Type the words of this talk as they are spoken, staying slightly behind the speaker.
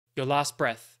Your last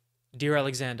breath. Dear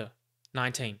Alexander,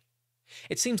 19.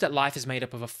 It seems that life is made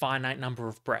up of a finite number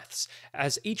of breaths.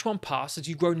 As each one passes,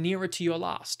 you grow nearer to your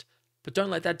last. But don't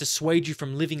let that dissuade you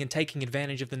from living and taking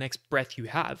advantage of the next breath you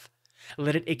have.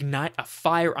 Let it ignite a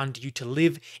fire under you to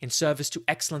live in service to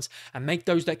excellence and make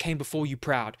those that came before you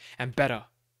proud and better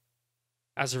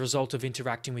as a result of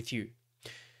interacting with you.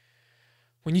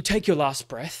 When you take your last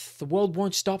breath, the world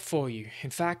won't stop for you. In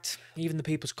fact, even the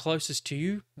people closest to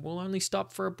you will only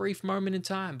stop for a brief moment in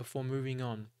time before moving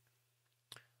on.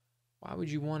 Why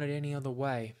would you want it any other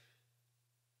way?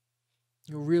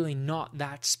 You're really not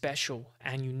that special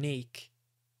and unique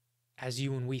as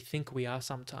you and we think we are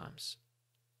sometimes.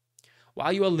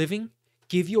 While you are living,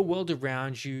 give your world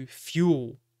around you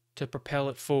fuel to propel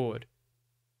it forward.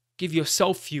 Give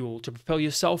yourself fuel to propel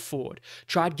yourself forward.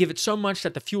 Try to give it so much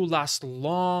that the fuel lasts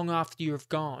long after you have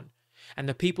gone, and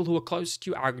the people who are closest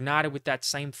to you are ignited with that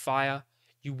same fire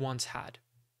you once had.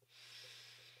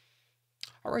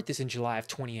 I wrote this in July of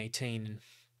 2018, and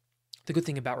the good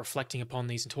thing about reflecting upon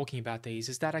these and talking about these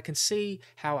is that I can see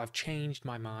how I've changed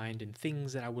my mind and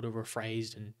things that I would have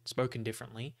rephrased and spoken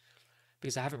differently,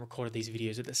 because I haven't recorded these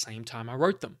videos at the same time I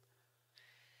wrote them.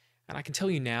 And I can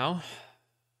tell you now,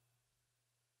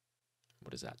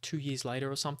 2 years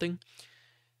later or something,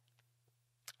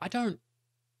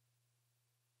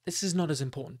 this is not as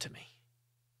important to me.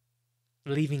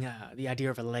 Leaving the idea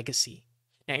of a legacy.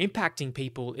 Now, impacting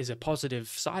people is a positive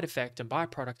side effect and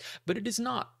byproduct, but it is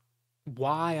not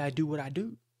why I do what I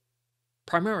do,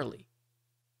 primarily.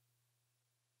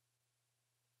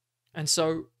 And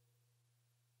so,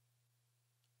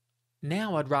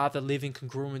 now I'd rather live in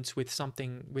congruence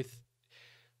with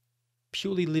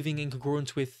purely living in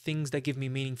congruence with things that give me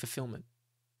meaning, fulfillment.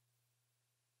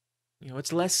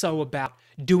 It's less so about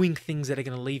doing things that are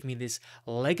going to leave me this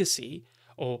legacy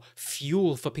or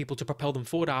fuel for people to propel them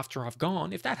forward after I've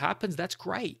gone. If that happens, that's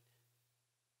great.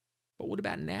 But what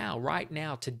about now, right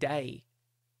now, today?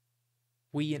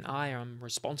 I am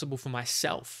responsible for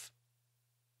myself,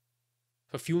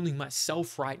 for fueling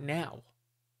myself right now.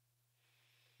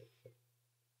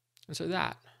 And so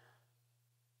that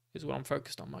is what I'm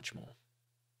focused on much more.